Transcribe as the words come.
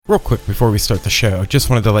Real quick before we start the show, just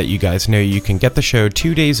wanted to let you guys know you can get the show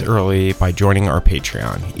 2 days early by joining our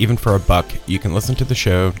Patreon. Even for $1, you can listen to the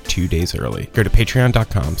show 2 days early. Go to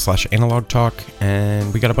patreon.com/analogtalk,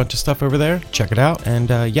 and we got a bunch of stuff over there. Check it out,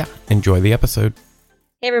 and enjoy the episode.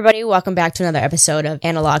 Hey everybody, welcome back to another episode of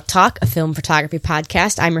Analog Talk, a film photography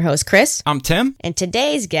podcast. I'm your host, Chris. I'm Tim. And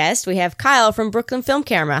today's guest, we have Kyle from Brooklyn Film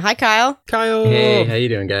Camera. Hi, Kyle. Kyle. Hey, how you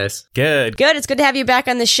doing, guys? Good. Good. It's good to have you back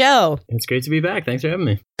on the show. It's great to be back. Thanks for having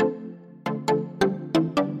me.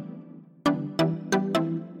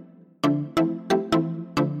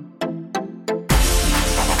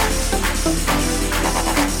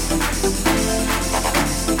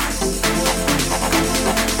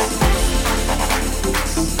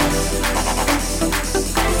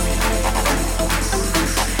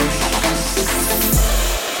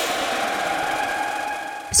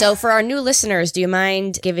 So for our new listeners, do you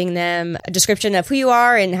mind giving them a description of who you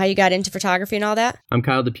are and how you got into photography and all that? I'm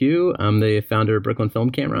Kyle Depew. I'm the founder of Brooklyn Film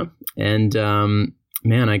Camera. And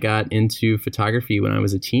I got into photography when I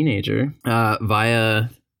was a teenager via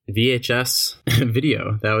VHS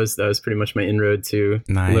video. That was pretty much my inroad to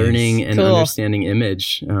learning and understanding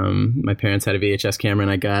image. My parents had a VHS camera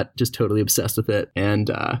and I got just totally obsessed with it. And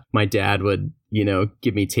my dad would,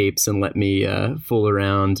 give me tapes and let me fool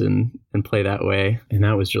around and play that way. And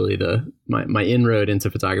that was really my inroad into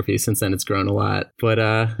photography. Since then, it's grown a lot. But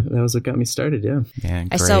that was what got me started, yeah.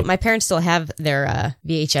 My parents still have their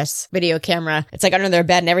VHS video camera. It's like under their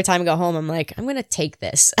bed. And every time I go home, I'm like, I'm going to take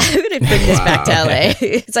this. I'm going to bring this back to LA.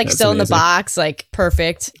 It's like still amazing. In the box, like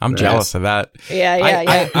perfect. I'm jealous of that.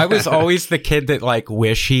 Yeah. I was always the kid that like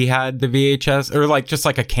wish he had the VHS or like just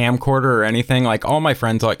like a camcorder or anything. Like all my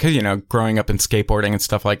friends, like, cause growing up in skateboarding and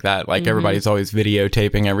stuff like that, like everybody's always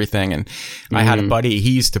videotaping everything. And I had a buddy,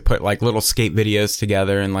 he used to put like little skate videos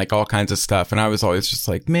together and like all kinds of stuff. And I was always just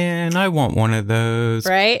like, man, I want one of those.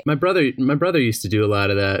 Right. My brother used to do a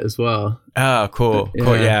lot of that as well. Oh, cool.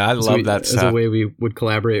 Cool. Yeah. I love that stuff. As a way we would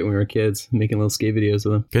collaborate when we were kids, making little skate videos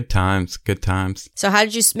with them. Good times. So how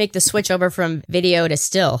did you make the switch over from video to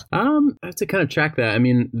still? I have to kind of track that. I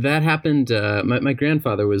mean, that happened. My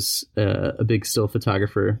grandfather was a big still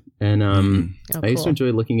photographer, and I used to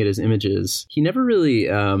enjoy looking at his images. He never really,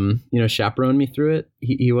 chaperoned me through it.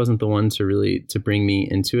 He wasn't the one to bring me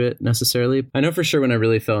into it necessarily. I know for sure when I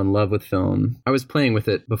really fell in love with film, I was playing with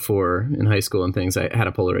it before in high school and things. I had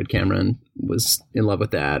a Polaroid camera and was in love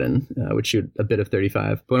with that and would shoot a bit of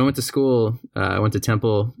 35. But when I went to school, I went to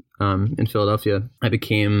Temple in Philadelphia. I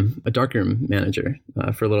became a darkroom manager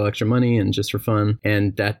for a little extra money and just for fun.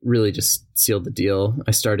 And that really just sealed the deal.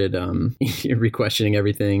 I started re-questioning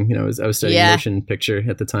everything. I was studying motion picture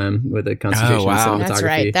at the time with a concentration in cinematography. That's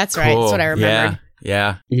right. That's what I remembered.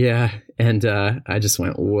 Yeah. And I just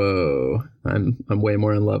went, whoa, I'm way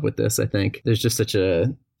more in love with this, I think. There's just such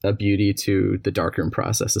a beauty to the darkroom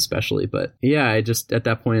process, especially. But yeah, I just, at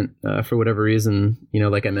that point, for whatever reason,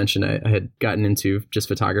 like I mentioned, I had gotten into just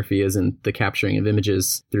photography as in the capturing of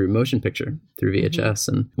images through motion picture, through VHS.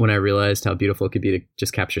 And when I realized how beautiful it could be to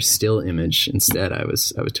just capture still image instead, I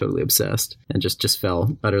was totally obsessed and just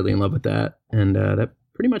fell utterly in love with that. And that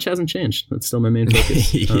pretty much hasn't changed. That's still my main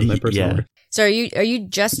focus on my personal work. So are you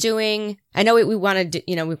just doing, I know we wanted to,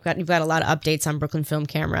 we've got a lot of updates on Brooklyn Film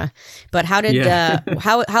Camera, but how did,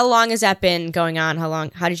 how long has that been going on?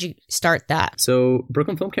 How did you start that? So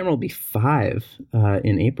Brooklyn Film Camera will be 5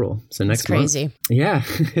 in April. So next month. That's crazy. Yeah,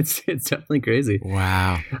 it's definitely crazy.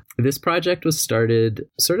 Wow. This project was started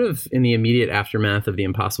sort of in the immediate aftermath of the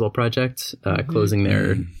Impossible project, closing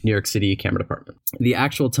their New York City camera department. The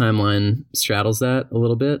actual timeline straddles that a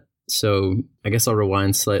little bit. So I guess I'll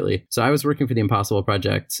rewind slightly. So I was working for the Impossible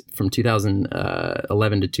project from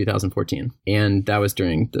 2011 to 2014. And that was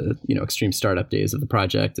during the, extreme startup days of the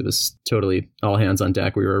project. It was totally all hands on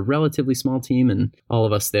deck. We were a relatively small team and all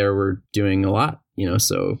of us there were doing a lot.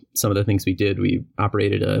 So some of the things we did, we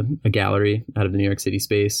operated a gallery out of the New York City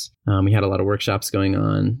space. We had a lot of workshops going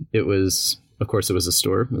on. Of course, it was a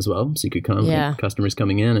store as well. So you could come, customers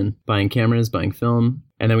coming in and buying cameras, buying film.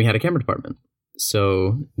 And then we had a camera department.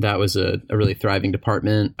 So that was a really thriving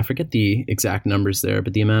department. I forget the exact numbers there,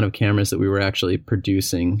 but the amount of cameras that we were actually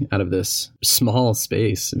producing out of this small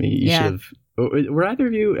space. I mean, you should have Were either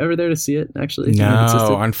of you ever there to see it, actually? No,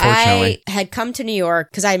 unfortunately. I had come to New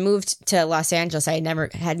York because I moved to Los Angeles. I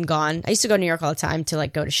hadn't gone. I used to go to New York all the time to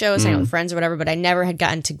like go to shows, hang out with friends or whatever, but I never had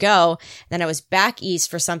gotten to go. Then I was back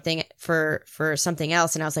east for something for something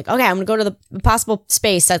else, and I was like, okay, I'm gonna go to the Impossible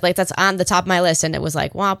Space. That's on the top of my list, and it was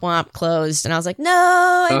like womp womp closed, and I was like,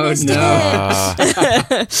 no, I missed it.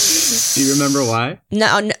 Do you remember why?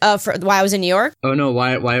 No, for why I was in New York. Oh no,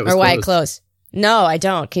 why it was or why closed? it closed. No, I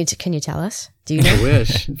don't. Can you tell us? Do you know? I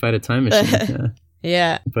wish if I had a time machine. Yeah.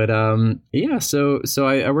 Yeah. But yeah, so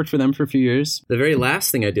I worked for them for a few years. The very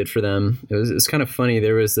last thing I did for them, it was kind of funny.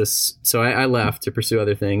 There was this, so I left to pursue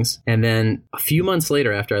other things, and then a few months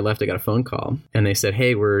later, after I left, I got a phone call, and they said,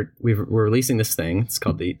 "Hey, we're releasing this thing. It's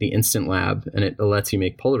called the Instant Lab, and it lets you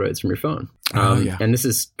make Polaroids from your phone." And this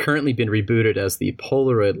has currently been rebooted as the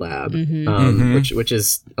Polaroid Lab, which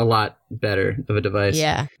is a lot better of a device.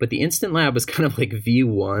 Yeah. But the Instant Lab was kind of like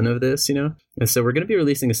V1 of this, you know. And so we're going to be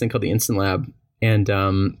releasing this thing called the Instant Lab. And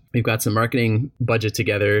we've got some marketing budget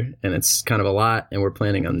together, and it's kind of a lot. And we're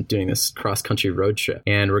planning on doing this cross-country road trip.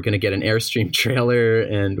 And we're going to get an Airstream trailer,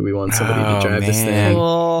 and we want somebody to drive this thing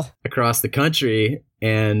across the country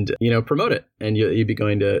and, you know, promote it. And you'd be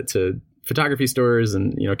going to photography stores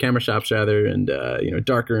and, you know, camera shops rather, and, you know,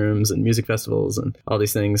 dark rooms and music festivals and all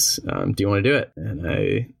these things. Do you want to do it? And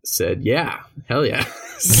I said, yeah, hell yeah.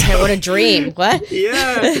 What a dream. What?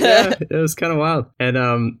 yeah, it was kind of wild. And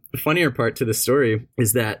the funnier part to the story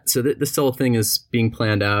is that, so this whole thing is being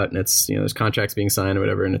planned out, and it's, you know, there's contracts being signed or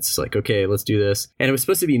whatever, and it's like, okay, let's do this. And it was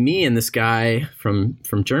supposed to be me and this guy from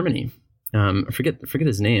Germany. I forget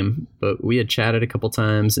his name, but we had chatted a couple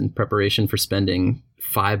times in preparation for spending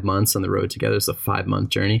 5 months on the road together. It's a 5-month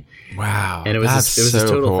journey. Wow. And it was this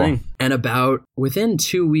total cool thing. And about within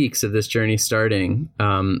 2 weeks of this journey starting,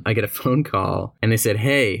 I get a phone call, and they said,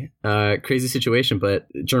 "Hey, crazy situation, but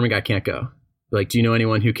German guy can't go. Like, do you know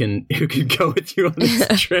anyone who can go with you on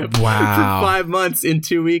this trip?" Wow. For 5 months in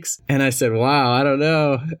 2 weeks. And I said, wow, I don't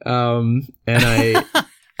know. And I...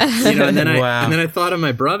 You know, and then I thought of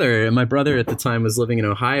my brother, and my brother at the time was living in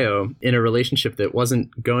Ohio in a relationship that wasn't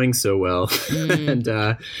going so well. And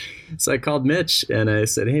so I called Mitch, and I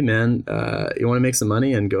said, "Hey man, you want to make some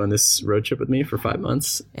money and go on this road trip with me for 5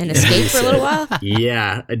 months and escape for a little while?"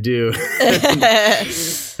 Yeah, I do.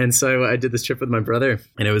 And so I did this trip with my brother,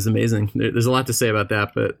 and it was amazing. There's a lot to say about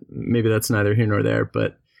that, but maybe that's neither here nor there.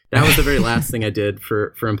 But that was the very last thing I did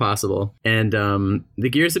for Impossible. And the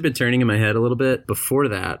gears had been turning in my head a little bit before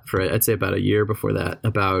that, for I'd say about a year before that,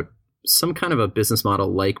 about some kind of a business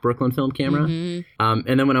model like Brooklyn Film Camera.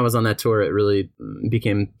 And then when I was on that tour, it really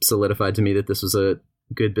became solidified to me that this was a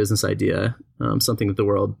good business idea, something that the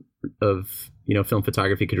world of, you know, film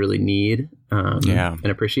photography could really need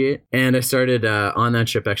and appreciate. And I started on that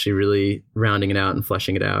trip actually really rounding it out and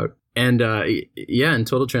fleshing it out. And in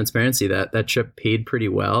total transparency, that trip paid pretty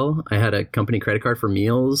well. I had a company credit card for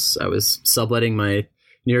meals. I was subletting my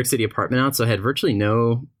New York City apartment out, so I had virtually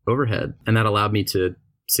no overhead. And that allowed me to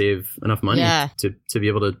save enough money to be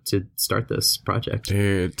able to start this project.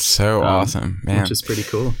 Dude, so awesome, man. Which is pretty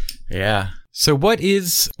cool. Yeah. So what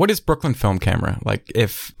is Brooklyn Film Camera? Like,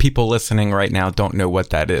 if people listening right now don't know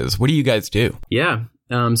what that is, what do you guys do? Yeah.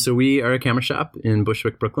 So we are a camera shop in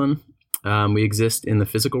Bushwick, Brooklyn. We exist in the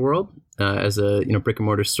physical world as a brick and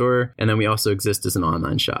mortar store, and then we also exist as an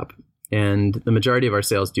online shop. And the majority of our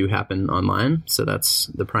sales do happen online, so that's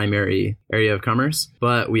the primary area of commerce.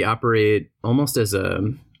 But we operate almost as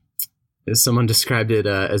someone described it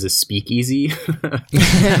as a speakeasy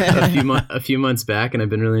a few months back, and I've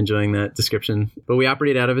been really enjoying that description. But we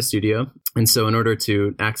operate out of a studio, and so in order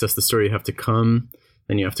to access the store, you have to come.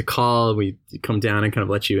 Then you have to call. We come down and kind of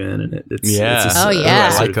let you in, and it's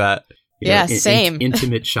I like that. Same.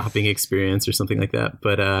 Intimate shopping experience or something like that.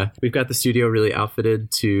 But we've got the studio really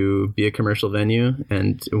outfitted to be a commercial venue,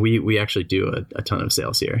 and we actually do a ton of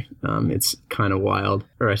sales here. It's kind of wild,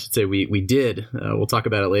 or I should say we did. We'll talk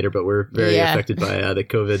about it later, but we're very affected by the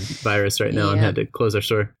COVID virus right now and had to close our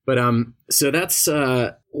store. But so that's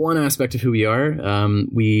one aspect of who we are.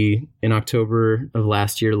 We, in October of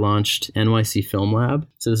last year, launched NYC Film Lab.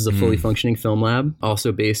 So this is a fully functioning film lab,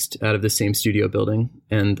 also based out of the same studio building.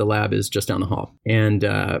 And the lab is just down the hall. And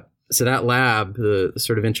so that lab, the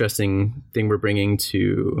sort of interesting thing we're bringing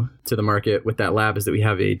to the market with that lab is that we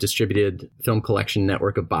have a distributed film collection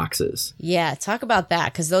network of boxes. Yeah, talk about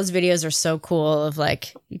that, because those videos are so cool of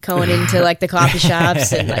like going into like the coffee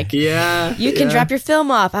shops and like you can drop your film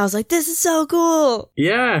off. I was like, this is so cool.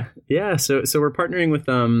 Yeah. So we're partnering with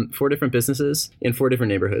 4 different businesses in 4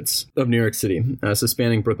 different neighborhoods of New York City, so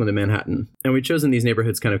spanning Brooklyn to Manhattan. And we've chosen these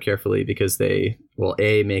neighborhoods kind of carefully because they, well,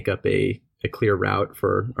 A, make up a clear route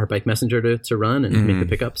for our bike messenger to run and make the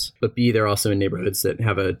pickups. But B, they're also in neighborhoods that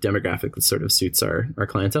have a demographic that sort of suits our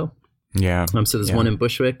clientele. Yeah. So there's one in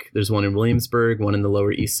Bushwick, there's one in Williamsburg, one in the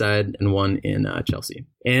Lower East Side, and one in Chelsea.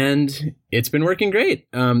 And it's been working great.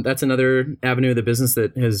 That's another avenue of the business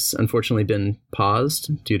that has unfortunately been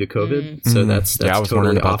paused due to COVID. So that's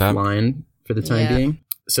totally offline for the time being.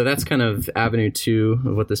 So that's kind of avenue 2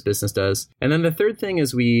 of what this business does. And then the third thing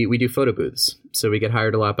is we do photo booths. So we get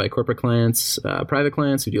hired a lot by corporate clients, private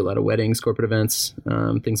clients. We do a lot of weddings, corporate events,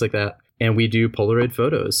 things like that. And we do Polaroid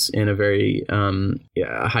photos in a very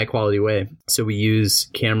high quality way. So we use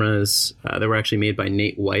cameras that were actually made by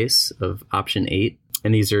Nate Weiss of Option 8.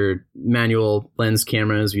 And these are manual lens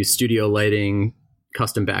cameras. We use studio lighting,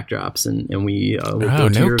 custom backdrops, and we will go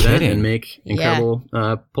to your event and make incredible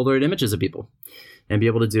Polaroid images of people. And be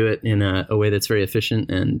able to do it in a way that's very efficient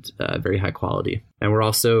and very high quality. And we're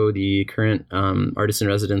also the current artist in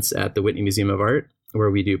residence at the Whitney Museum of Art, where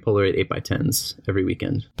we do Polaroid 8x10s every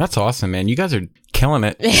weekend. That's awesome, man. You guys are killing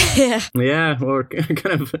it. Yeah, well,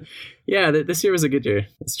 kind of. Yeah, this year was a good year.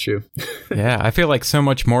 That's true. Yeah, I feel like so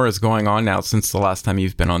much more is going on now since the last time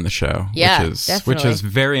you've been on the show. Yeah, which is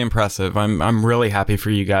very impressive. I'm really happy for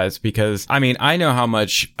you guys because, I mean, I know how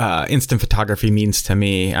much instant photography means to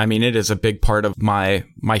me. I mean, it is a big part of my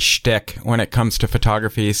shtick when it comes to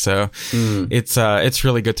photography. So it's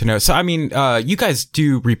really good to know. So, I mean, you guys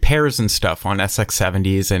do repairs and stuff on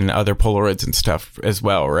SX70s and other Polaroids and stuff as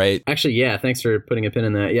well, right? Actually, yeah. Thanks for putting a pin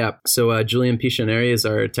in that. Yeah. So Julian Pichoneri is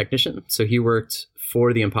our technician. So he worked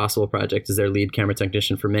for the Impossible Project as their lead camera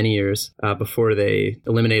technician for many years before they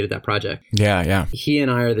eliminated that project. Yeah. He and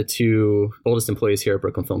I are the 2 oldest employees here at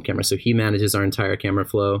Brooklyn Film Camera. So he manages our entire camera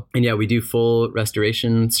flow. And yeah, we do full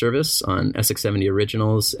restoration service on SX70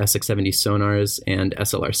 originals, SX70 sonars, and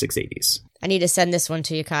SLR 680s. I need to send this one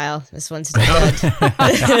to you, Kyle. This one's still good.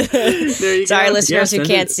 There you Sorry, go. listeners who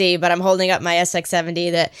can't see, but I'm holding up my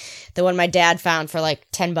SX70, the one my dad found for like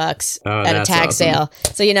 $10 at a tag sale.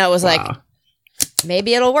 So, it was like,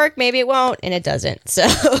 maybe it'll work, maybe it won't, and it doesn't. So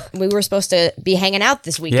we were supposed to be hanging out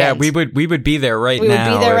this weekend. Yeah, we would be there right now. We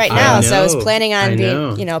would be there right now. So I was planning on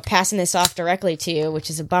being, passing this off directly to you,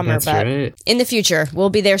 which is a bummer. That's but right. In the future,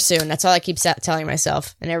 we'll be there soon. That's all I keep telling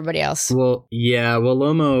myself and everybody else. Well, yeah. Well,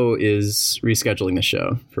 Lomo is rescheduling the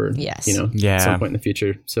show for some point in the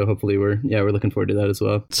future. So hopefully we're looking forward to that as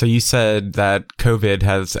well. So you said that COVID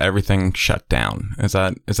has everything shut down. Is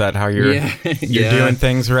that how you're doing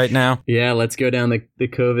things right now? Yeah, let's go down the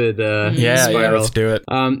COVID spiral. Yeah, let's do it.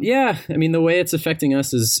 I mean, the way it's affecting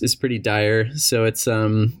us is pretty dire. So it's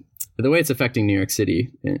the way it's affecting New York City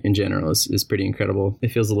in general is pretty incredible. It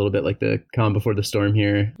feels a little bit like the calm before the storm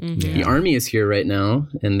here. Mm-hmm. Yeah. The Army is here right now,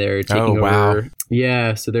 and they're taking over. Wow.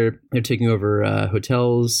 Yeah, so they're taking over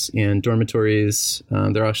hotels and dormitories.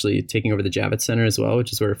 They're actually taking over the Javits Center as well,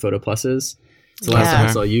 which is where Photo Plus is. So the last time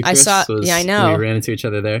I saw you, Chris, I know. We ran into each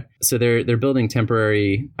other there. So they're building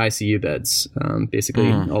temporary ICU beds,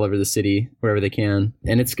 basically all over the city, wherever they can.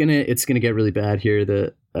 And it's gonna get really bad here.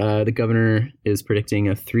 The governor is predicting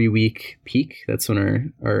a 3-week peak. That's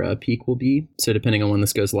when our peak will be. So depending on when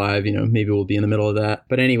this goes live, maybe we'll be in the middle of that.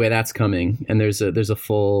 But anyway, that's coming. And there's a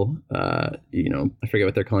full, I forget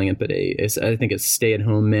what they're calling it, but I think it's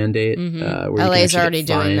stay-at-home mandate. Mm-hmm. Where LA's already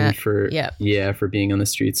doing that. For being on the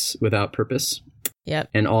streets without purpose. Yep.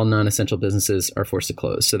 And all non-essential businesses are forced to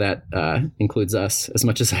close. So that includes us. As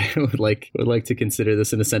much as I would like to consider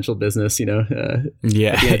this an essential business, For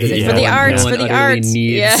the arts, no for the one arts.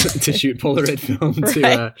 needs to shoot Polaroid film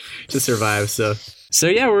to survive. So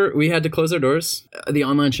yeah, we had to close our doors. The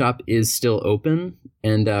online shop is still open,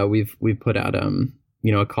 and we've put out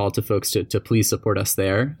a call to folks to please support us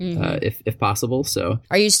there, if possible. So,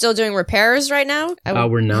 are you still doing repairs right now?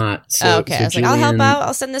 We're not. So, okay. I was like, I'll help out.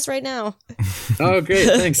 I'll send this right now. Oh, great.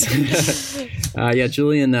 Thanks.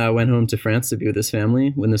 Julian went home to France to be with his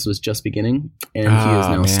family when this was just beginning, and he is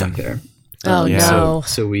now stuck there. No.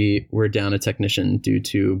 So we're down a technician due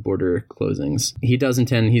to border closings. He does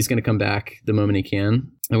intend, he's going to come back the moment he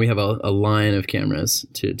can. And we have a line of cameras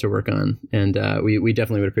to work on. And we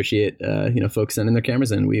definitely would appreciate, folks sending their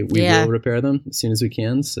cameras in. We will repair them as soon as we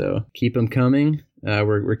can. So keep them coming.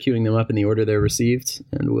 We're queuing them up in the order they're received,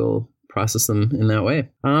 and we'll process them in that way.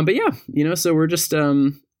 So we're just,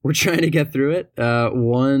 we're trying to get through it.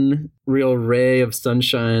 One real ray of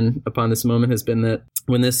sunshine upon this moment has been that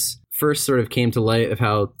when this first sort of came to light of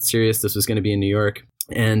how serious this was going to be in New York,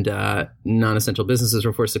 and non-essential businesses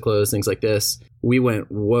were forced to close, things like this, we went,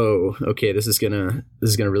 whoa, okay, this is gonna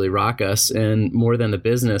really rock us. And more than the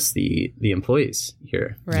business, the employees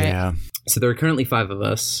here. Right. Yeah. So there are currently 5 of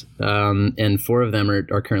us, and 4 of them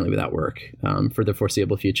are currently without work for the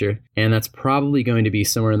foreseeable future. And that's probably going to be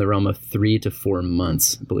somewhere in the realm of 3 to 4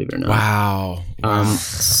 months, believe it or not. Wow.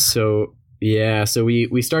 So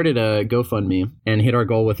we started a GoFundMe and hit our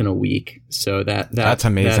goal within a week. So that's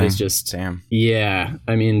amazing. That is just, damn. Yeah.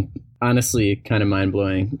 I mean, honestly, kind of mind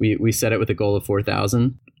blowing. We set it with a goal of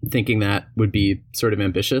 4,000, thinking that would be sort of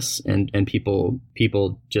ambitious, and people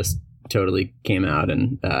just totally came out,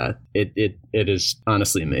 and it is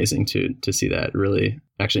honestly amazing to see that. Really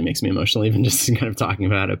actually makes me emotional even just kind of talking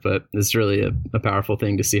about it, but it's really a powerful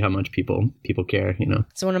thing to see how much people care, you know.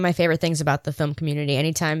 It's one of my favorite things about the film community.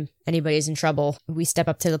 Anytime anybody's in trouble, we step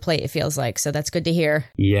up to the plate, it feels like. So that's good to hear.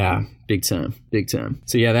 Yeah, big time.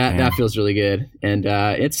 So yeah, that feels really good. And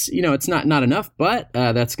it's, you know, it's not enough, but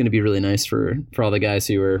that's going to be really nice for all the guys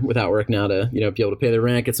who are without work now to, you know, be able to pay their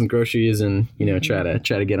rent, get some groceries, and, you know, try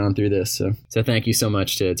to get on through this. So thank you so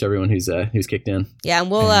much to everyone who's kicked in. Yeah,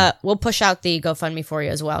 and we'll push out the GoFundMe for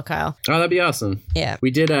you as well, Kyle. Oh, that'd be awesome. Yeah.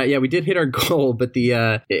 We did hit our goal, but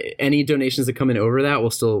the any donations that come in over that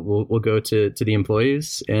will go to the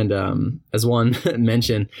employees. And as one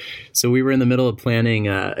mentioned, so we were in the middle of planning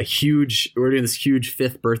we're doing this huge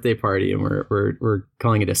 5th birthday party, and we're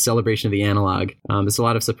calling it a celebration of the analog. There's a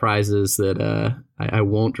lot of surprises that I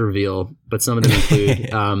won't reveal, but some of them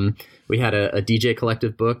include we had a DJ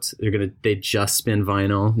collective booked. They just spin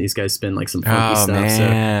vinyl. These guys spin like some funky stuff.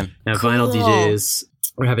 Man. So now Cool. vinyl DJs.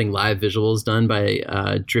 We're having live visuals done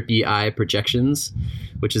by Drippy Eye Projections,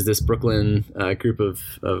 which is this Brooklyn group of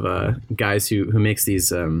guys who makes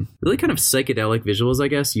these really kind of psychedelic visuals, I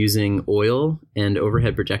guess, using oil and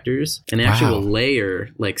overhead projectors. And they actually will layer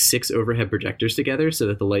like 6 overhead projectors together so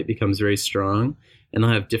that the light becomes very strong. And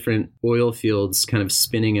they'll have different oil fields kind of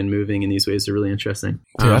spinning and moving in these ways. They're really interesting.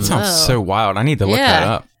 Dude, that sounds so wild. I need to look that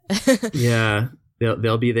up. Yeah.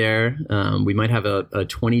 They'll be there. We might have a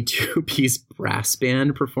 22-piece brass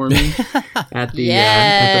band performing at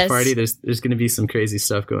the party. There's going to be some crazy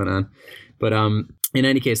stuff going on, but in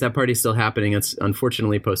any case, that party's still happening. It's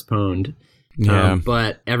unfortunately postponed. Yeah.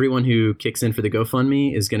 But everyone who kicks in for the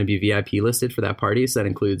GoFundMe is going to be VIP listed for that party. So that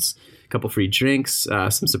includes a couple free drinks,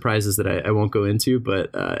 some surprises that I won't go into,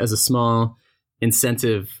 but as a small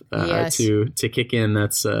incentive to kick in,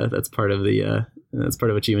 that's part of the. That's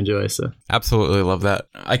part of what you enjoy. So absolutely love that.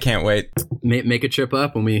 I can't wait. Make a trip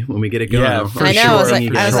up when we get it going. Yeah, I know.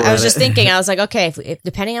 Sure. I was just thinking. I was like, okay, if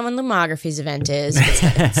depending on when Lomography's event is,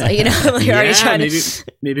 it's like, you know, like you're already trying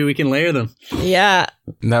maybe we can layer them. Yeah,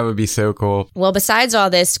 that would be so cool. Well, besides all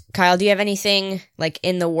this, Kyle, do you have anything like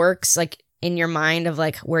in the works, like in your mind of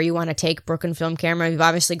like where you want to take Brooklyn Film Camera? You've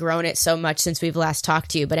obviously grown it so much since we've last talked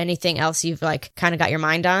to you, but anything else you've like kind of got your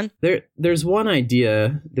mind on? There's one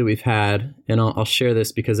idea that we've had, and I'll share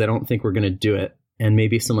this because I don't think we're going to do it, and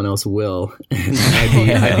maybe someone else will. And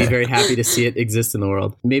I'd be very happy to see it exist in the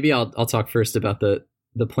world. Maybe I'll talk first about the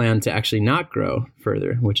plan to actually not grow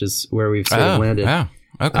further, which is where we've sort of landed. Yeah.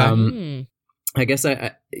 Okay. I guess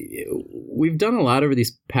we've done a lot over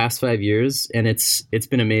these past 5 years, and it's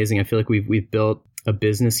been amazing. I feel like we've built a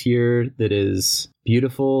business here that is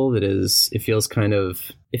beautiful. It feels kind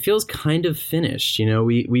of finished. You know,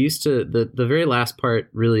 we used to the very last part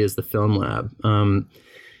really is the film lab.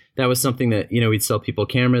 That was something that, you know, we'd sell people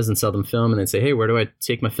cameras and sell them film, and they'd say, "Hey, where do I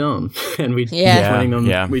take my film?" And we'd be pointing them.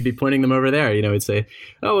 Yeah. We'd be pointing them over there. You know, we'd say,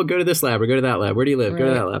 "Oh, well, go to this lab or go to that lab. Where do you live? Right. Go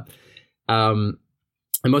to that lab."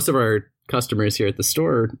 And most of our customers here at the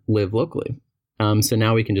store live locally. So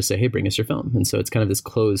now we can just say, "Hey, bring us your film." And so it's kind of this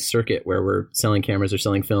closed circuit where we're selling cameras or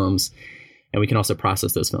selling films, and we can also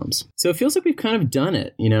process those films. So it feels like we've kind of done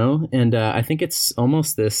it, you know, and I think it's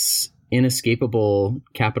almost this inescapable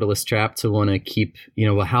capitalist trap to want to keep, you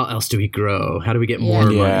know, well, how else do we grow? How do we get more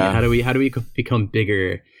money? How do we become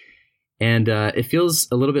bigger? And it feels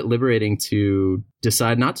a little bit liberating to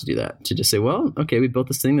decide not to do that, to just say, well, okay, we built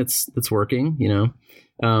this thing that's working, you know.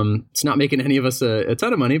 It's not making any of us a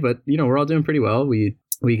ton of money, but, you know, we're all doing pretty well. We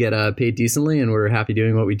get paid decently, and we're happy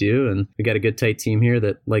doing what we do. And we got a good tight team here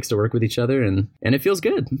that likes to work with each other, and it feels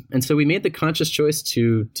good. And so we made the conscious choice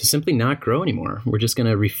to simply not grow anymore. We're just going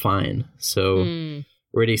to refine. So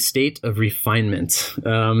we're at a state of refinement.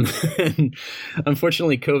 And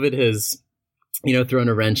unfortunately, COVID has, you know, thrown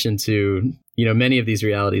a wrench into, you know, many of these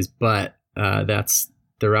realities, but that's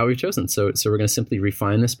the route we've chosen. So we're going to simply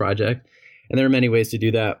refine this project. And there are many ways to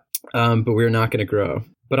do that, but we're not going to grow.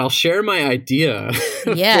 But I'll share my idea.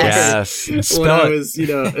 Yes. When I was, you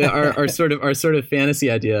know, our sort of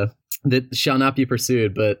fantasy idea that shall not be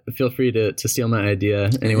pursued, but feel free to steal my idea,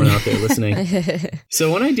 anyone out there listening.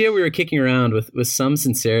 So one idea we were kicking around with some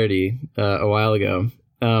sincerity a while ago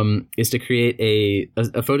is to create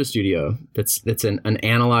a photo studio that's an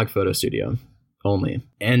analog photo studio only.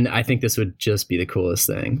 And I think this would just be the coolest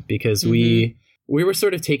thing, because we were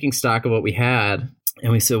sort of taking stock of what we had,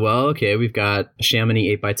 and we said, well, okay, we've got a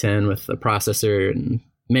Chamonix 8x10 with a processor and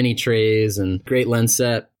many trays and great lens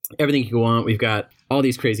set, everything you want. We've got all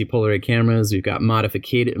these crazy Polaroid cameras. We've got modified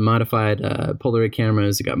Polaroid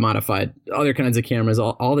cameras. We've got modified other kinds of cameras,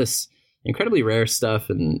 all this incredibly rare stuff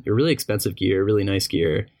and really expensive gear, really nice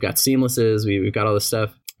gear. We've got seamlesses. We've got all this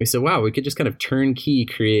stuff. We said, wow, we could just kind of turnkey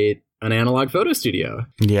create an analog photo studio.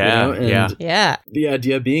 Yeah. Yeah. The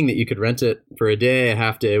idea being that you could rent it for a day, a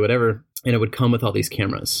half day, whatever. And it would come with all these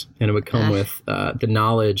cameras, and it would come with the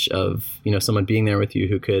knowledge of, someone being there with you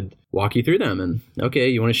who could walk you through them. And okay,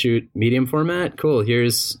 you want to shoot medium format? Cool. Here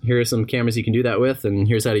are some cameras you can do that with, and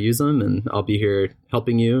here's how to use them. And I'll be here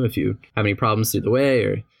helping you if you have any problems through the way.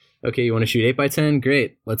 Or okay, you want to shoot 8x10?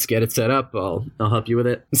 Great. Let's get it set up. I'll help you with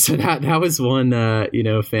it. So that was one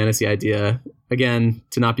fantasy idea. Again,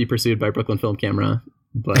 to not be pursued by Brooklyn Film Camera.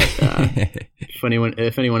 But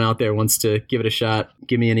if anyone out there wants to give it a shot,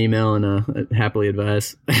 give me an email and I'd happily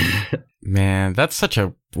advise. Man, that's such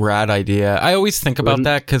a rad idea. I always think about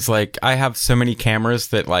that because, like, I have so many cameras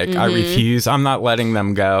that, like, I refuse. I'm not letting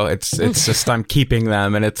them go. It's just I'm keeping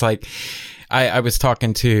them. And it's like, I was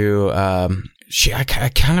talking to I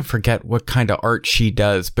kind of forget what kind of art she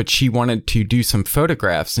does, but she wanted to do some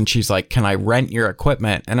photographs, and she's like, "Can I rent your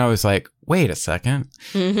equipment?" And I was like, wait a second,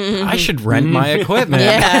 I should rent my equipment.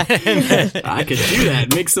 Yeah. I could do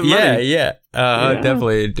that. Make some money. Yeah.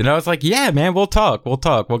 Definitely. And I was like, yeah, man, we'll talk. We'll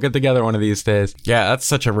get together one of these days. Yeah, that's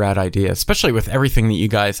such a rad idea, especially with everything that you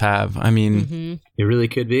guys have. I mean, it really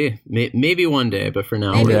could be. Maybe one day, but for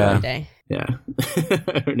now, maybe one day. Yeah.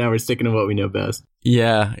 Now we're sticking to what we know best.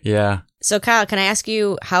 Yeah. So Kyle, can I ask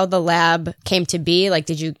you how the lab came to be? Like,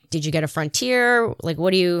 did you get a Frontier? Like,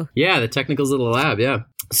 what do you? Yeah, the Technicals little lab. Yeah.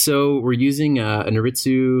 So we're using a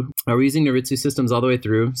Noritsu. We're using Noritsu systems all the way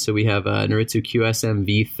through. So we have Noritsu QSM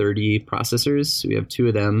V30 processors. So we have 2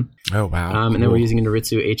 of them. Oh wow! Cool. And then we're using a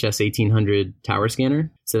Noritsu HS 1800 tower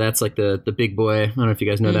scanner. So that's like the big boy. I don't know if you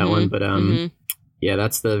guys know that one, but yeah,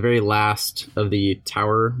 that's the very last of the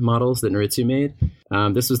tower models that Noritsu made.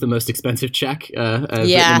 This was the most expensive check I've written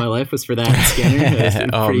in my life, was for that scanner.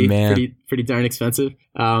 It was pretty darn expensive.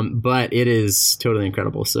 But it is totally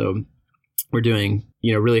incredible. So we're doing,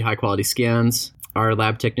 really high quality scans. Our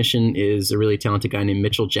lab technician is a really talented guy named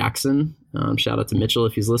Mitchell Jackson. Shout out to Mitchell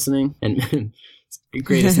if he's listening. And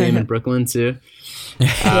greatest name in Brooklyn too.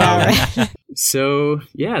 So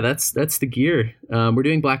yeah, that's the gear. We're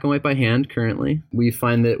doing black and white by hand currently. We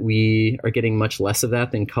find that we are getting much less of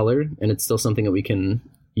that than color, and it's still something that we can,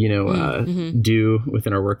 do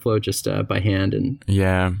within our workflow just by hand. And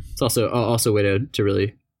it's also a way to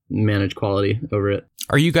really manage quality over it.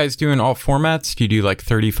 Are you guys doing all formats? Do you do like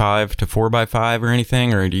 35 to 4x5 or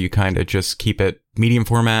anything? Or do you kind of just keep it medium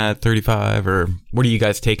format, 35? Or what are you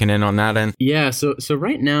guys taking in on that end? Yeah, so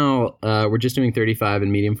right now we're just doing 35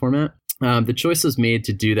 in medium format. The choice was made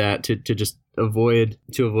to do that to just avoid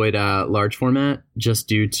large format, just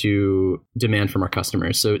due to demand from our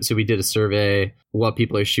customers. So we did a survey, what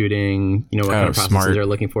people are shooting, what kind of processes they're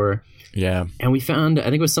looking for. Yeah. And we found, I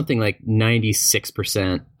think it was something like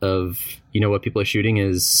 96% of, what people are shooting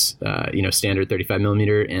is, standard 35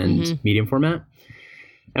 millimeter and medium format.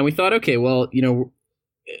 And we thought, okay, well,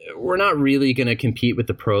 we're not really going to compete with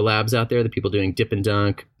the pro labs out there, the people doing dip and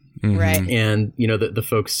dunk. Right. And, the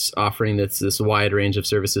folks offering this wide range of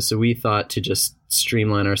services. So we thought to just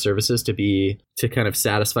streamline our services to kind of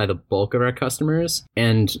satisfy the bulk of our customers.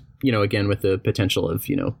 And, again, with the potential of,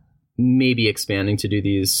 maybe expanding to do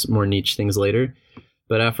these more niche things later.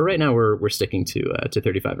 But for right now, we're sticking to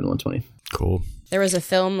 35 and 120. Cool. There was a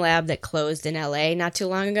film lab that closed in LA not too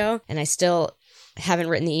long ago, and I still haven't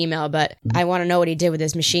written the email, but I want to know what he did with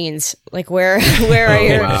his machines. Like, where are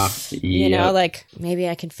your, like, maybe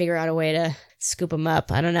I can figure out a way to scoop them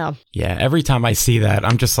up. I don't know. Yeah, every time I see that,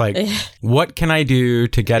 I'm just like, what can I do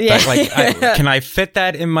to get that? Like, can I fit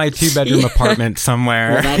that in my 2-bedroom apartment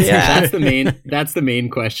somewhere? Well, that's the main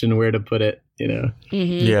question, where to put it.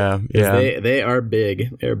 Yeah. They are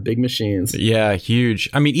big. They're big machines. Yeah, huge.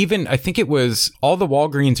 I mean, even I think it was all the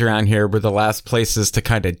Walgreens around here were the last places to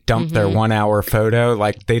kind of dump their 1 hour photo.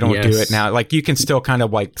 Like, they don't do it now. Like, you can still kind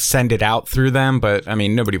of like send it out through them, but I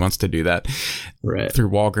mean, nobody wants to do that through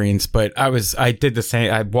Walgreens. But I did the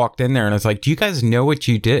same. I walked in there and I was like, do you guys know what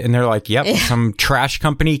you did? And they're like, yep, some trash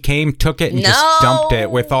company came, took it and just dumped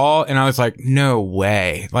it with all. And I was like, no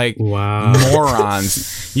way. Like, wow,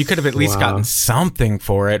 morons. You could have at least gotten something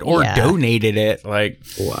for it or donated it. Like,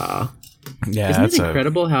 wow. Yeah. Isn't it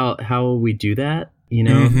incredible how we do that?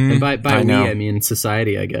 And by I mean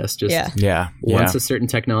society, I guess. Just once a certain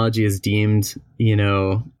technology is deemed,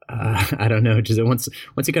 I don't know, just once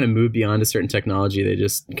you kind of move beyond a certain technology, they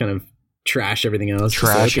just kind of trash everything else.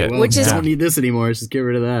 Trash it. Well, which is, don't need this anymore. Just get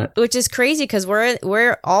rid of that. Which is crazy because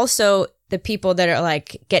we're also the people that are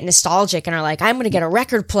like get nostalgic and are like, I'm going to get a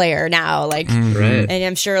record player now. Like, Right. and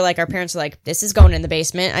I'm sure like our parents are like, this is going in the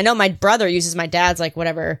basement. I know my brother uses my dad's like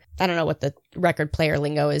whatever. I don't know what the record player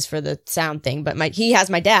lingo is for the sound thing, but he has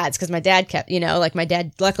my dad's because my dad kept, like my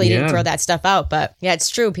dad luckily didn't throw that stuff out. But yeah, it's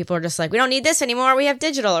true. People are just like, we don't need this anymore. We have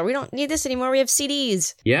digital, or we don't need this anymore. We have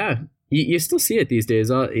CDs. Yeah. You still see it these days.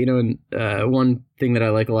 And one thing that I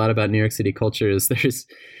like a lot about New York City culture is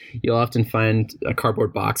you'll often find a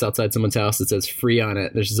cardboard box outside someone's house that says free on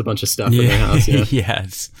it. There's just a bunch of stuff in their house.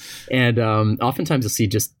 Yes. And oftentimes you'll see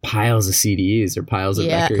just piles of CDs or piles of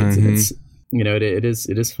records. And it's,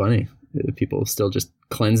 it is funny. People still just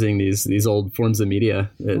cleansing these old forms of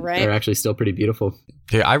media that are actually still pretty beautiful.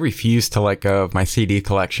 Dude, I refuse to let go of my CD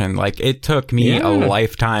collection. Like, it took me a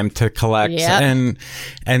lifetime to collect, and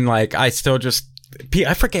like I still just.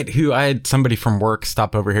 I forget who. I had somebody from work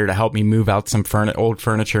stop over here to help me move out some old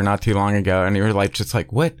furniture not too long ago, and they were like, just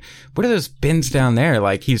like, what are those bins down there?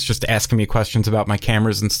 Like, he's just asking me questions about my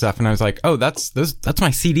cameras and stuff, and I was like, oh, that's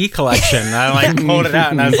my CD collection. And I like pulled it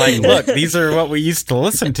out, and I was like, look, these are what we used to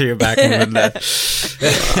listen to back in the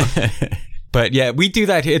day. But yeah, we do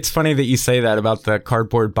that. It's funny that you say that about the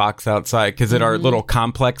cardboard box outside, because at our little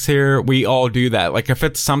complex here, we all do that. Like, if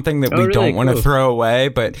it's something that we don't want to throw away,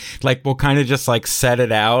 but like we'll kind of just like set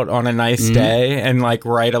it out on a nice day and like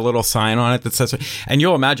write a little sign on it that says, and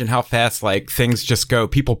you'll imagine how fast like things just go.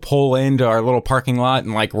 People pull into our little parking lot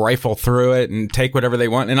and like rifle through it and take whatever they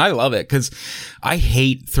want. And I love it because I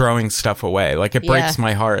hate throwing stuff away. Like, it breaks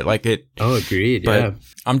my heart. Like it. Oh, agreed. But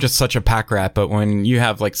I'm just such a pack rat. But when you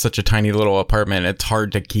have like such a tiny little apartment, it's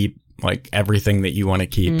hard to keep like everything that you want to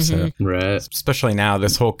keep. So especially now,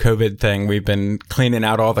 this whole COVID thing, we've been cleaning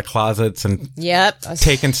out all the closets and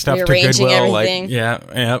taking stuff to Goodwill. Everything.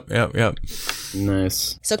 Like, yep.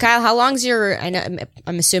 Nice. So Kyle, how long's I know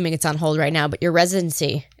I'm assuming it's on hold right now, but your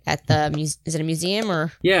residency at the is it a museum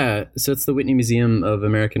or? Yeah, so it's the Whitney Museum of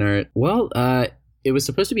American Art. Well, it was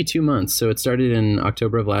supposed to be 2 months, so it started in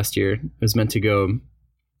October of last year. It was meant to go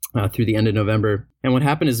through the end of November. And what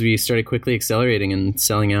happened is we started quickly accelerating and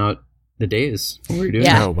selling out the days we were doing.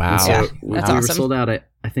 Yeah. Oh, wow. So we were sold out,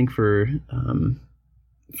 I think, for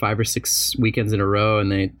 5 or 6 weekends in a row,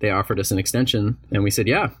 and they offered us an extension, and we said,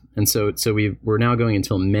 yeah. And so we're now going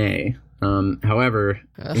until May. However,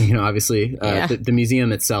 obviously, the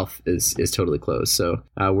museum itself is totally closed. So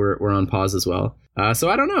we're on pause as well. So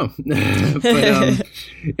I don't know.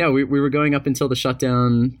 But we were going up until the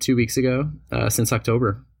shutdown 2 weeks ago, since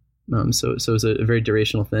October. So it was a very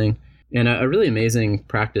durational thing, and a really amazing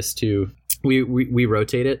practice too. We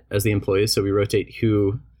rotate it as the employees, so we rotate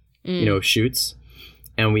who shoots,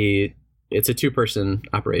 and it's a 2-person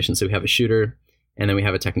operation. So we have a shooter, and then we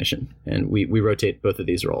have a technician, and we rotate both of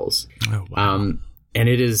these roles. Oh, wow. And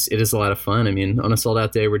it is a lot of fun. I mean, on a sold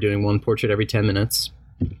out day, we're doing one portrait every 10 minutes.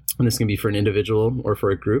 And this can be for an individual or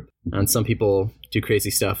for a group. And some people do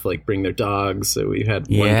crazy stuff like bring their dogs. So we had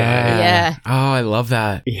one guy. Yeah. Oh, I love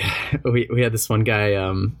that. Yeah. We had this one guy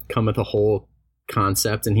come with a whole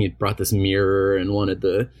concept, and he brought this mirror and wanted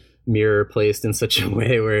the mirror placed in such a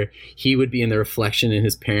way where he would be in the reflection and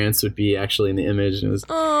his parents would be actually in the image. And it was,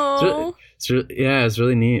 it was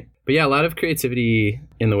really neat. But yeah, a lot of creativity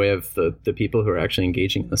in the way of the people who are actually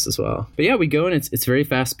engaging us as well. But yeah, we go, and it's very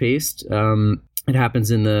fast paced. It happens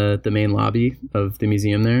in the main lobby of the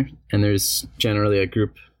museum there, and there's generally a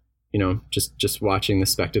group, just watching the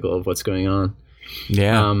spectacle of what's going on.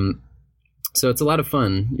 Yeah. So it's a lot of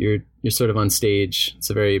fun. You're sort of on stage. It's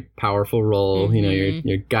a very powerful role. Mm-hmm.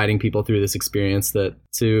 You're guiding people through this experience that,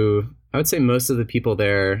 I would say most of the people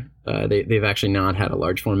there, they've actually not had a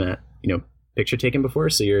large format, picture taken before.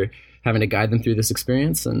 So you're having to guide them through this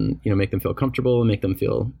experience and, make them feel comfortable and make them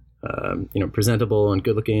feel, presentable and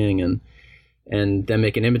good looking, and then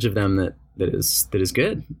make an image of them that is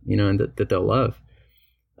good, and that they'll love.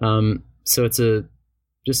 So it's a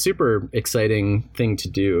just super exciting thing to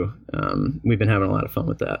do. We've been having a lot of fun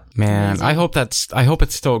with that. Man, I hope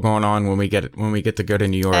it's still going on when we get to go to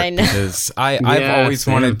New York. I know. Because I've always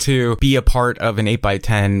wanted to be a part of an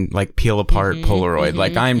 8x10 like peel apart Polaroid.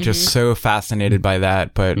 Like, I'm just so fascinated by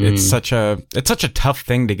that, but it's such a tough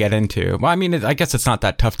thing to get into. Well, I mean, I guess it's not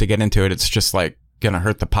that tough to get into it. It's just like gonna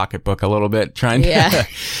hurt the pocketbook a little bit trying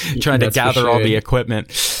to gather all the equipment.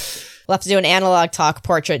 We'll have to do an analog talk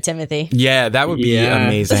portrait, Timothy. Yeah, that would be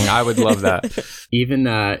amazing. I would love that. Even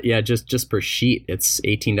just per sheet, it's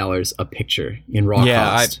 $18 a picture in raw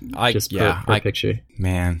cost. Per picture.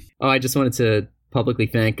 Man. Oh, I just wanted to publicly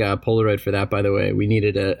thank Polaroid for that, by the way. We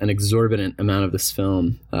needed an exorbitant amount of this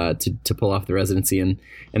film to pull off the residency, and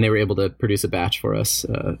they were able to produce a batch for us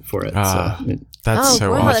for it. That's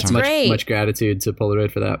so awesome. That's great. Much gratitude to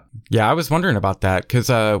Polaroid for that. Yeah, I was wondering about that because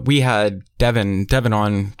we had Devin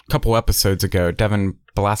on a couple episodes ago. Devin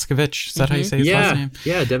Blaskovich, is that how you say his last name?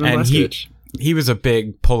 Yeah, Devin Blaskovich. He was a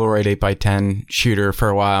big Polaroid 8x10 shooter for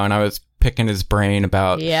a while, and I was picking his brain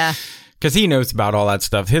about... Yeah. Because he knows about all that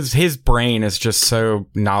stuff. His brain is just so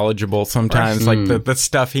knowledgeable sometimes, like the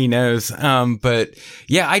stuff he knows. But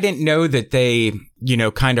yeah, I didn't know that they,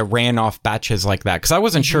 kind of ran off batches like that. Because I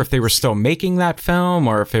wasn't sure if they were still making that film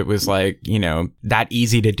or if it was like, that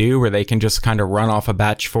easy to do where they can just kind of run off a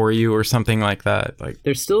batch for you or something like that. Like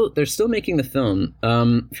they're still making the film.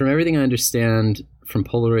 From everything I understand from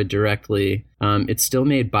Polaroid directly, it's still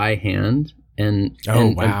made by hand. And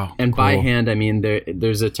cool. By hand, I mean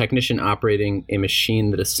there's a technician operating a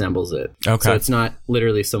machine that assembles it. Okay. So it's not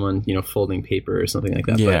literally someone folding paper or something like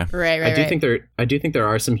that. Yeah. But right. I do think there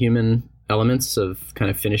are some human elements of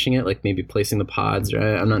kind of finishing it, like maybe placing the pods.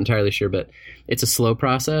 I'm not entirely sure, but it's a slow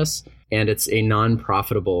process and it's a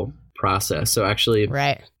non-profitable process. So actually,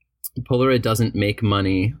 right. Polaroid doesn't make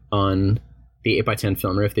money on the 8x10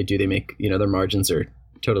 film, or if they do, they make their margins are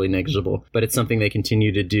totally negligible. But it's something they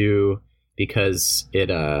continue to do because it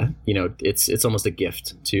it's almost a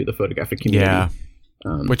gift to the photographic community,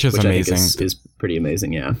 which is amazing. I think is pretty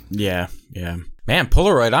amazing. Yeah. Man,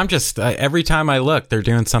 Polaroid, I'm just every time I look, they're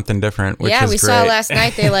doing something different, which is we great. saw last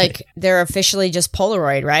night they're officially just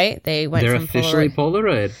Polaroid, right? They're officially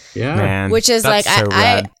Polaroid. Yeah. Man, which is like so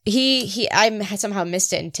I somehow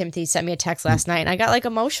missed it, and Timothy sent me a text last night and I got like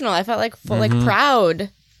emotional. I felt like proud,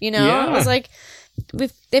 Yeah. I was like,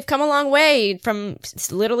 they've come a long way from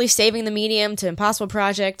literally saving the medium to Impossible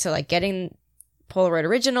Project to like getting Polaroid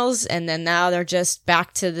originals, and then now they're just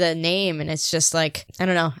back to the name, and it's just like, I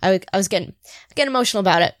don't know. I was getting emotional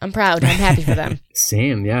about it. I'm proud. I'm happy for them.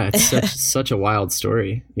 Same, yeah. It's such a wild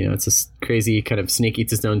story. It's a crazy kind of snake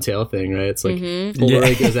eats its own tail thing, right? It's like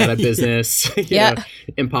Polaroid goes out of business.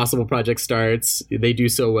 Impossible Project starts. They do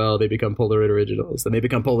so well, they become Polaroid originals, and they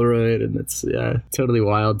become Polaroid, and it's totally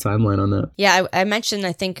wild timeline on that. Yeah, I mentioned,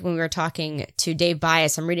 I think when we were talking to Dave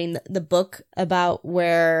Bias, I'm reading the book about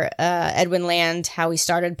where Edwin Land, how he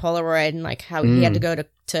started Polaroid and like how he had to go to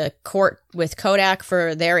court with Kodak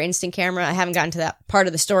for their instant camera. I haven't gotten to that part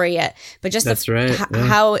of the story yet, but just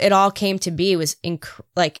how it all came to be was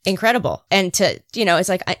incredible. And to, it's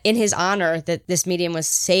like in his honor that this medium was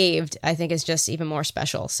saved, I think is just even more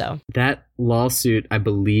special. So that lawsuit, I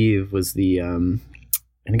believe, was I think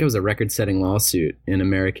it was a record-setting lawsuit in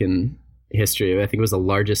American history. I think it was the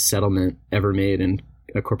largest settlement ever made in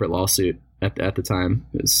a corporate lawsuit at the time.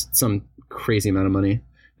 It was some crazy amount of money.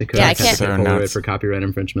 I can't. Polaroid for copyright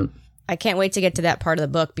infringement. I can't wait to get to that part of the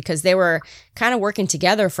book because they were kind of working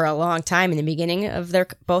together for a long time in the beginning of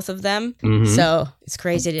both of them. Mm-hmm. So it's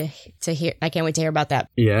crazy to hear. I can't wait to hear about that.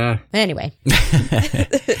 Yeah. But anyway.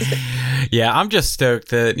 Yeah, I'm just stoked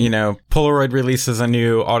that, Polaroid releases a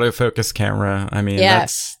new autofocus camera. I mean,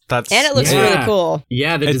 that's and it looks really cool.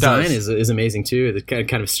 Yeah, the design is amazing too. It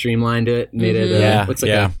kind of streamlined it, made it looks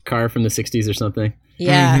like a car from the 60s or something.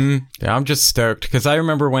 Yeah. Mm-hmm. Yeah, I'm just stoked because I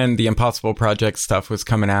remember when the Impossible Project stuff was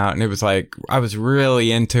coming out and it was like, I was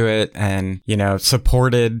really into it and,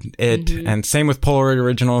 supported it. Mm-hmm. And same with Polaroid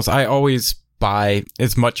Originals. I always buy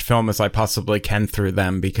as much film as I possibly can through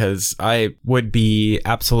them because I would be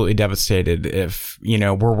absolutely devastated if,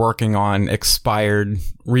 we're working on expired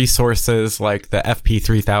resources like the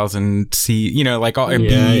FP3000C, like all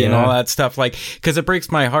MB and all that stuff. Like, because it breaks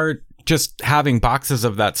my heart just having boxes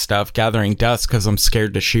of that stuff gathering dust because I'm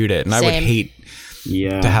scared to shoot it. And I would hate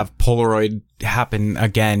to have Polaroid happen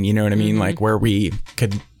again. You know what I mean? Mm-hmm. Like where we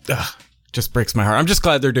could, just breaks my heart. I'm just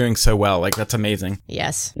glad they're doing so well. Like that's amazing.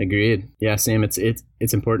 Yes. Agreed. Yeah, same. It's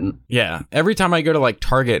important. Yeah. Every time I go to like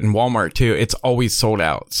Target and Walmart too, it's always sold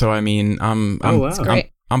out. So I mean, I'm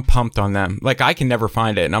pumped on them. Like I can never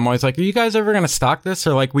find it. And I'm always like, are you guys ever going to stock this?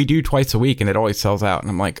 Or like we do twice a week and it always sells out. And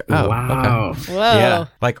I'm like, oh, wow. Okay. Whoa. Yeah.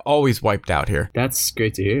 Like always wiped out here. That's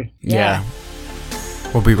great to hear. Yeah.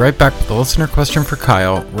 We'll be right back with a listener question for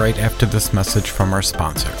Kyle right after this message from our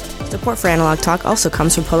sponsor. Support for Analog Talk also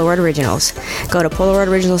comes from Polaroid Originals. Go to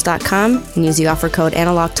PolaroidOriginals.com and use the offer code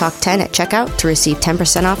AnalogTalk10 at checkout to receive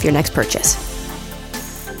 10% off your next purchase.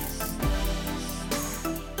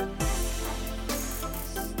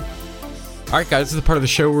 All right, guys, this is the part of the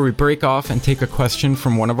show where we break off and take a question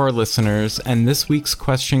from one of our listeners. And this week's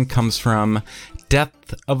question comes from Death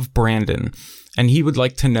Seth of Brandon, and he would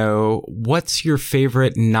like to know, what's your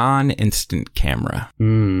favorite non-instant camera?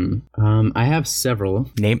 I have several.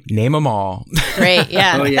 Name them all. Great,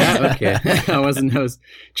 yeah. Oh yeah, okay. I was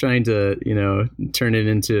trying to, turn it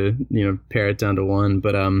into, pare it down to one,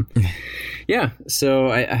 but yeah. So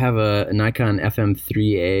I have a Nikon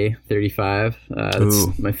FM3A 35.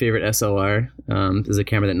 That's my favorite SLR. This is a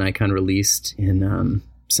camera that Nikon released in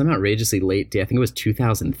some outrageously late day. I think it was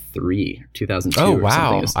 2003 or 2002. Oh, or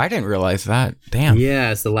wow. something. I didn't realize that. Damn.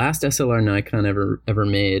 Yeah, it's the last SLR Nikon ever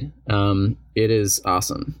made. It is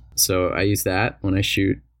awesome. So I use that when I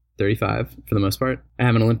shoot 35 for the most part. I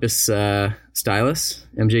have an Olympus stylus,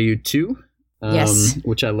 MJU2. Yes.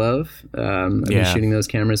 Which I love. I've been shooting those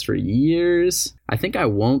cameras for years. I think I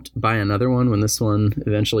won't buy another one when this one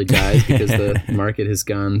eventually dies because the market has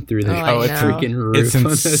gone through the freaking roof. It's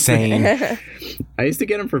insane. I used to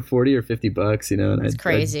get them for $40 or $50, and it's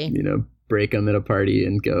crazy. I'd, break them at a party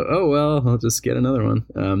and go, oh, well, I'll just get another one.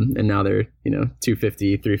 And now they're,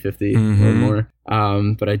 $250, $350 or more.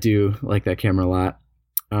 But I do like that camera a lot.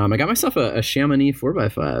 I got myself a Chamonix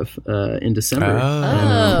 4x5 in December.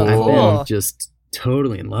 Oh, I've cool. been just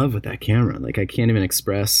totally in love with that camera. Like, I can't even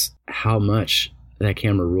express how much that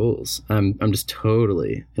camera rules. I'm just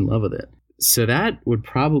totally in love with it. So that would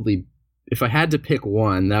probably, if I had to pick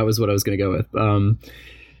one, that was what I was going to go with.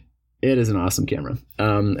 It is an awesome camera.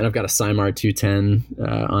 And I've got a Cymar 210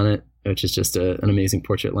 on it, which is just an amazing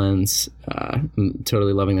portrait lens. I'm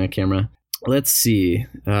totally loving that camera. Let's see.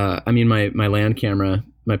 My land camera,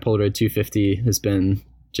 my Polaroid 250 has been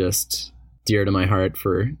just dear to my heart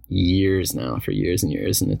for years now, for years and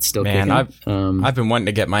years, and it's still kicking. I've been wanting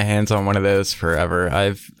to get my hands on one of those forever.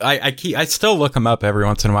 I still look them up every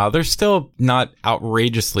once in a while. They're still not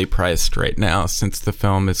outrageously priced right now since the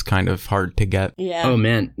film is kind of hard to get. Yeah. Oh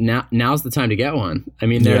man, now's the time to get one. I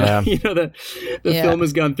mean, the film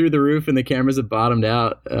has gone through the roof and the cameras have bottomed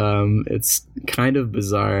out. It's kind of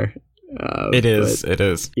bizarre. It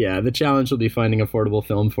is. Yeah, the challenge will be finding affordable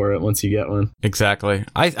film for it once you get one. Exactly.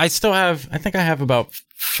 I still have, I think I have about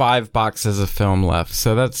 5 boxes of film left.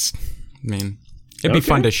 So it'd be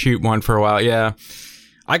fun to shoot one for a while. Yeah.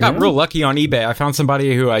 I got real lucky on eBay. I found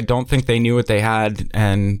somebody who I don't think they knew what they had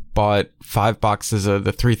and bought 5 boxes of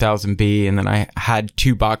the 3000B, and then I had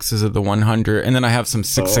 2 boxes of the 100, and then I have some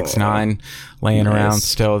 669 laying around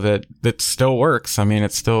still that still works. I mean,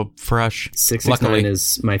 it's still fresh. 669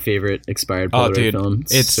 is my favorite expired Polaroid film.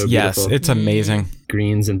 It's so beautiful. It's amazing.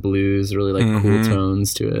 Greens and blues, really like cool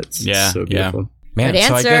tones to it. It's so beautiful. Man, good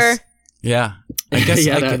answer. So I guess,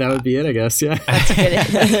 I guess that would be it, I guess. Yeah. That's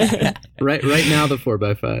good. right now, the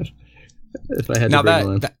 4x5. If I had to bring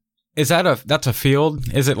one. That's a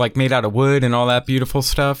field? Is it like made out of wood and all that beautiful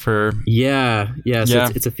stuff, or? Yeah.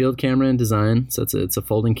 So it's a field camera in design. So it's a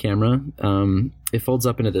folding camera. It folds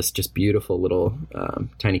up into this just beautiful little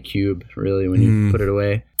tiny cube, really, when you put it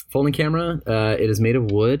away. Folding camera. It is made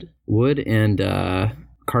of wood and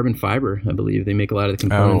carbon fiber. I believe they make a lot of the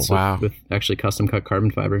components with actually custom cut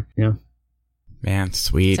carbon fiber. Yeah. Man,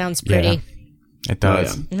 sweet. Sounds pretty. Yeah. It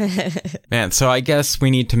does. Oh, yeah. Man, so I guess we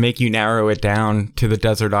need to make you narrow it down to the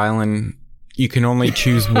desert island. You can only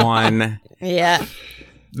choose one. Yeah.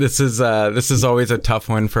 This is always a tough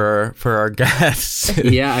one for our guests.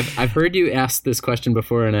 Yeah, I've heard you ask this question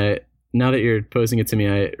before, and now that you're posing it to me,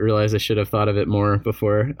 I realize I should have thought of it more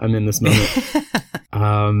before I'm in this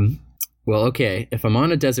moment. Well, okay, if I'm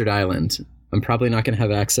on a desert island, I'm probably not going to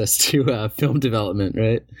have access to film development,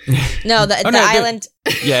 right? No, the island.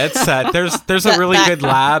 Yeah, it's set. There's a really good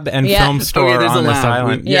lab and film store on this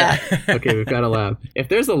island. Yeah. Okay, we've got a lab. If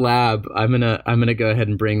there's a lab, I'm gonna go ahead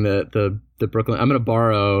and bring the Brooklyn. I'm gonna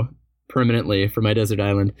borrow permanently for my desert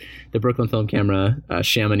island the Brooklyn film camera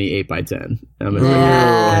Chamonix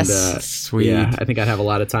 8x10. Sweet. Yeah, I think I'd have a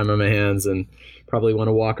lot of time on my hands and probably want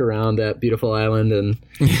to walk around that beautiful island and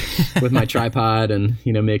with my tripod and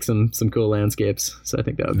make some cool landscapes. So I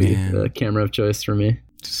think that would be the camera of choice for me.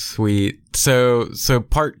 Sweet. So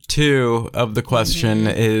part 2 of the question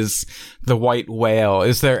is the white whale.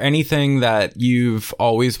 Is there anything that you've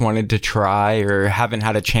always wanted to try or haven't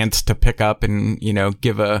had a chance to pick up and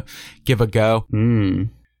give a go?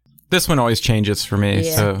 This one always changes for me,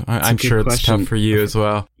 so I'm sure it's tough for you as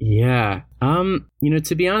well. Yeah.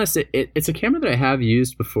 To be honest, it's a camera that I have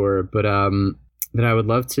used before, but that I would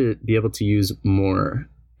love to be able to use more.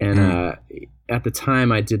 And at the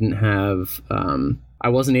time, I didn't have. I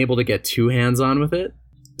wasn't able to get too hands-on with it,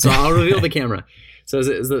 so I'll reveal the camera. So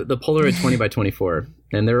it's the Polaroid 20x24,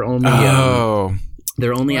 and there are only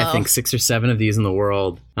I think 6 or 7 of these in the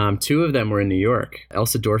world. 2 of them were in New York.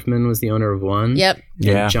 Elsa Dorfman was the owner of one. Yep.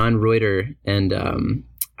 And John Reuter and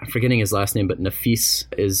I'm forgetting his last name, but Nafis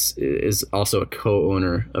is also a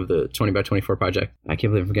co-owner of the 20 by 24 project. I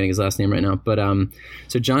can't believe I'm forgetting his last name right now. But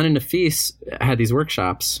so John and Nafis had these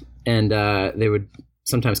workshops, and they would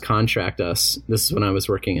sometimes contract us. This is when I was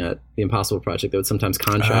working at the Impossible Project. They would sometimes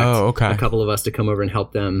contract a couple of us to come over and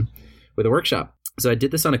help them with a workshop. So I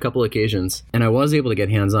did this on a couple of occasions, and I was able to get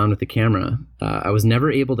hands-on with the camera. I was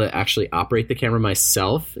never able to actually operate the camera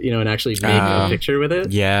myself, and actually make a picture with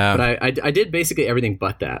it. Yeah. But I did basically everything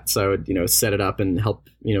but that. So I would, set it up and help,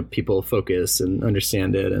 people focus and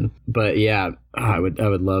understand it. But yeah, I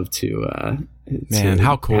would love to. Man,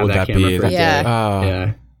 how cool would that be?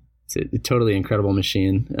 Yeah. It's a totally incredible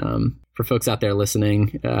machine. For folks out there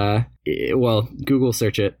listening, Google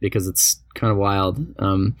search it because it's kind of wild.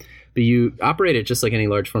 But you operate it just like any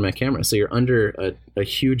large format camera. So you're under a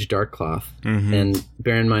huge dark cloth. Mm-hmm. And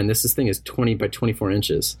bear in mind, this thing is 20 by 24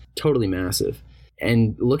 inches, totally massive.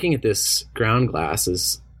 And looking at this ground glass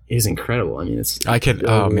is incredible. I mean, it's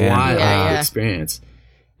wild experience.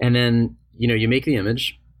 And then, you make the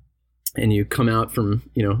image and you come out from,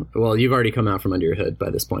 you've already come out from under your hood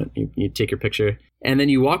by this point. You take your picture and then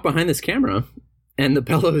you walk behind this camera. And the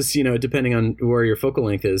bellows, depending on where your focal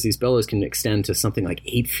length is, these bellows can extend to something like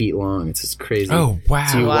 8 feet long. It's just crazy. Oh, wow.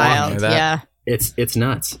 So wild. Yeah. It's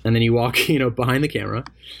nuts. And then you walk, behind the camera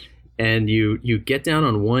and you get down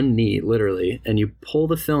on one knee, literally, and you pull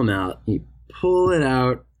the film out. You pull it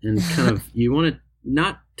out and kind of, you want to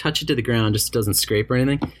not touch it to the ground, just so it doesn't scrape or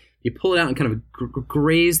anything. You pull it out and kind of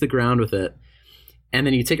graze the ground with it. And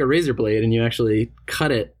then you take a razor blade and you actually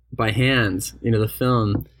cut it by hand, the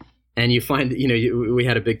film. And you find, we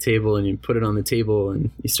had a big table and you put it on the table and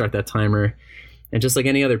you start that timer. And just like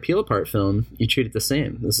any other peel apart film, you treat it the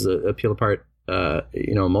same. This is a peel apart,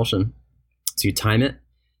 emulsion. So you time it.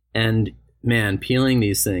 And man, peeling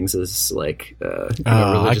these things is like a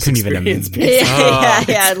religious experience.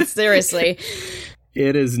 Yeah, seriously.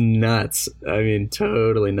 It is nuts. I mean,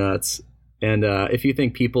 totally nuts. And if you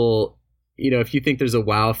think people... if you think there's a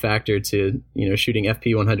wow factor to, shooting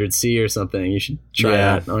FP100C or something, you should try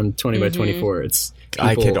that on 20 by 24.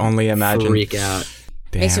 I could only imagine. Freak out.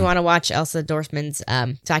 Damn. Makes me want to watch Elsa Dorfman's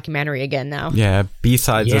documentary again now. Yeah,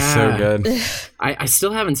 B-Sides is so good. I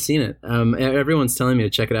still haven't seen it. Everyone's telling me to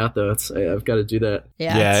check it out, though. I've got to do that.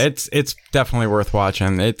 Yeah, it's definitely worth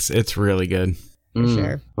watching. It's really good. For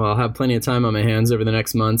sure. Well, I'll have plenty of time on my hands over the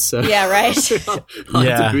next month. So yeah, right. I'll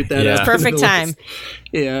have to boot that out. Perfect time.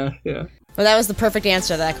 Yeah. Well, that was the perfect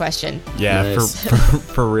answer to that question. Yeah, nice.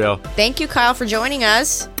 for real. Thank you, Kyle, for joining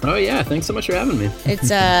us. Oh, yeah. Thanks so much for having me. It's,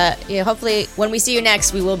 hopefully when we see you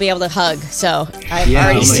next, we will be able to hug. So I'm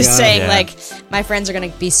already saying, my friends are going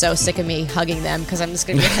to be so sick of me hugging them because I'm just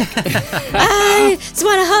going to be like, I just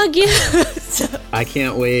want to hug you. I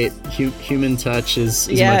can't wait. Human touch is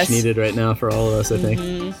much needed right now for all of us, I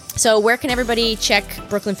think. So where can everybody check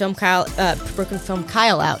Brooklyn Film Kyle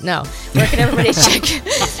out? No. Where can everybody check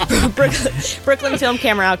Brooklyn Film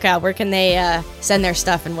Camera out, Kyle? Where can they send their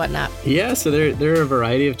stuff and whatnot? Yeah, so there are a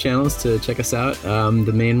variety of channels to check us out.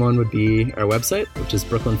 The main one would be our website, which is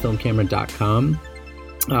brooklynfilmcamera.com.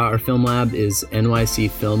 Our film lab is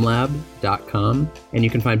nycfilmlab.com. And you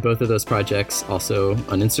can find both of those projects also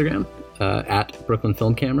on Instagram. At Brooklyn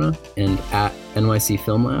Film Camera and at NYC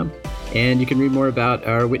Film Lab. And you can read more about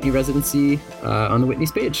our Whitney residency on the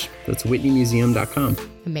Whitney's page. That's whitneymuseum.com.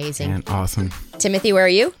 Amazing. And awesome. Timothy, where are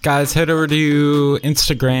you? Guys, head over to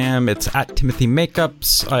Instagram. It's at Timothy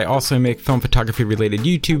Makeups. I also make film photography related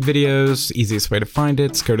YouTube videos. Easiest way to find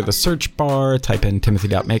it is go to the search bar, type in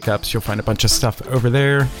timothy.makeups. You'll find a bunch of stuff over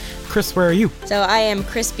there. Chris, where are you? So I am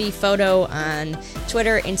Crispy Photo on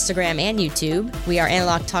Twitter, Instagram, and YouTube. We are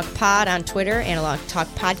Analog Talk Pod on Twitter, Analog Talk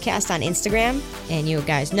Podcast on Instagram. And you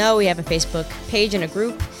guys know we have a Facebook page and a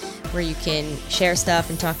group where you can share stuff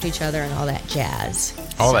and talk to each other and all that jazz.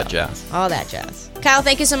 All that jazz. Kyle,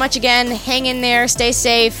 thank you so much again. Hang in there. Stay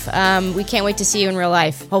safe. We can't wait to see you in real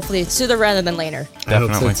life. Hopefully sooner rather than later. Definitely.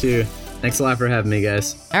 I hope so too. Thanks a lot for having me,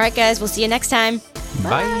 guys. All right, guys. We'll see you next time.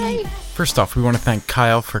 Bye. First off, we want to thank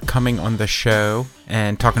Kyle for coming on the show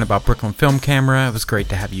and talking about Brooklyn Film Camera. It was great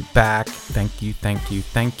to have you back. Thank you.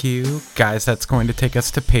 Guys, that's going to take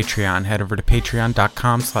us to Patreon. Head over to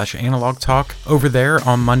patreon.com/analogtalk. Over there,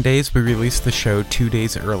 on Mondays, we release the show 2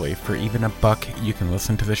 days early. For even $1, you can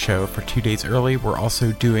listen to the show for 2 days early. We're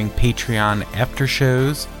also doing Patreon after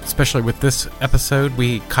shows. Especially with this episode,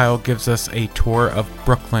 Kyle gives us a tour of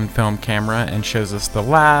Brooklyn Film Camera and shows us the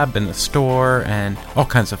lab and the store and all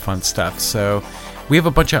kinds of fun stuff. So We have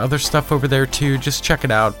a bunch of other stuff over there too. Just check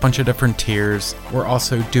it out. Bunch of different tiers. We're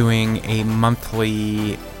also doing a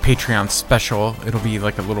monthly Patreon special. It'll be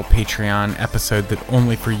like a little Patreon episode that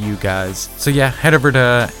only for you guys. So yeah, head over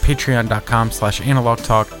to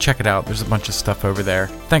patreon.com/analogtalk. Check it out. There's a bunch of stuff over there.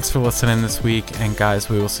 Thanks for listening this week. And guys,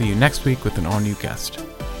 we will see you next week with an all new guest.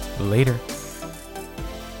 Later.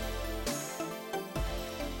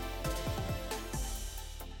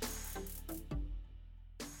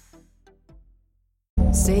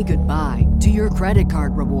 Say goodbye to your credit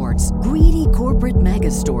card rewards. Greedy corporate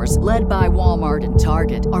mega stores, led by Walmart and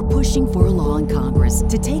Target, are pushing for a law in Congress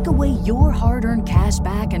to take away your hard-earned cash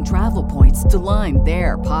back and travel points to line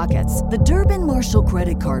their pockets. The Durbin-Marshall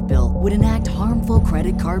credit card bill would enact harmful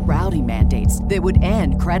credit card routing mandates that would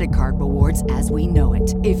end credit card rewards as we know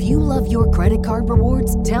it. If you love your credit card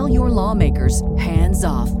rewards, tell your lawmakers, hands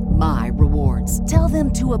off my rewards. Tell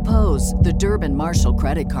them to oppose the Durbin-Marshall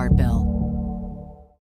credit card bill.